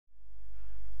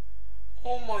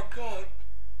Oh my god.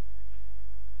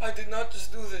 I did not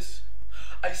just do this.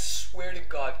 I swear to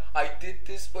God, I did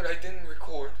this, but I didn't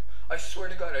record. I swear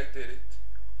to God I did it.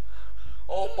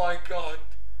 Oh my god.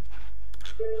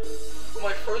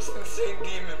 My first insane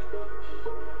demon.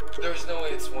 There's no way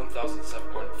it's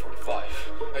 1,745.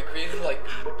 I created like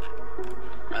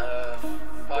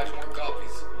 5 more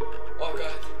copies. Oh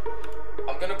god.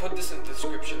 I'm gonna put this in the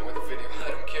description with the video. I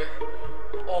don't care.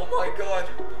 Oh my god.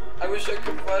 I wish I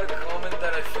could write a comment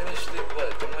that I finished it,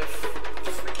 but my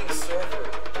freaking server.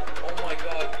 Oh my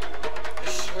god. I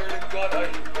swear to God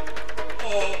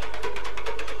Oh.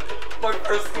 My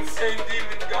first insane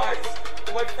demon, guys.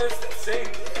 My first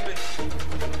insane demon.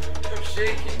 I'm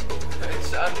shaking.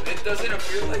 It doesn't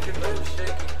appear like it, but I'm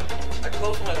shaking. I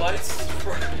closed my lights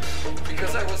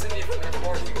because I wasn't even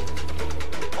recording.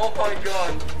 Oh my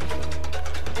god.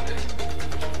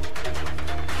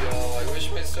 Yo, I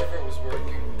wish my server was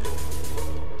working.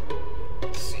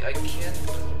 See, I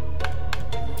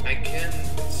can't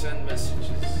send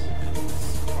messages.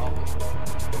 It's a problem.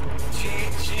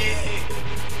 GG.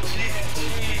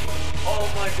 Oh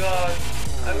my god.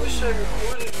 I wish I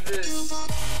recorded this.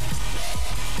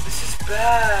 This is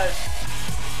bad.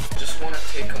 Just want to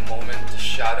take a moment to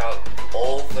shout out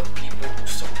all the people who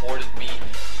supported me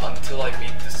until I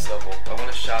beat this level. I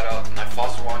want to shout out my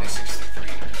Fazerani63,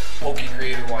 Pokey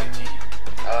Creator YT,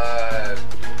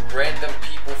 random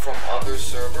people from other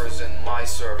servers and my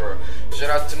server. Shout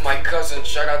out to my cousin,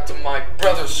 shout out to my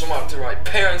brothers, shout out to my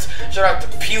parents, shout out to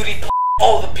PewDiePie,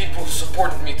 all the people who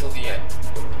supported me till the end.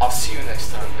 I'll see you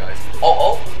next time, guys.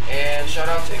 And shout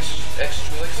out to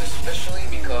Xtrulex especially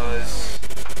because,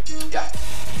 yeah,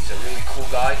 he's a really cool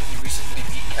guy. He recently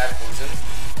beat Cataclysm.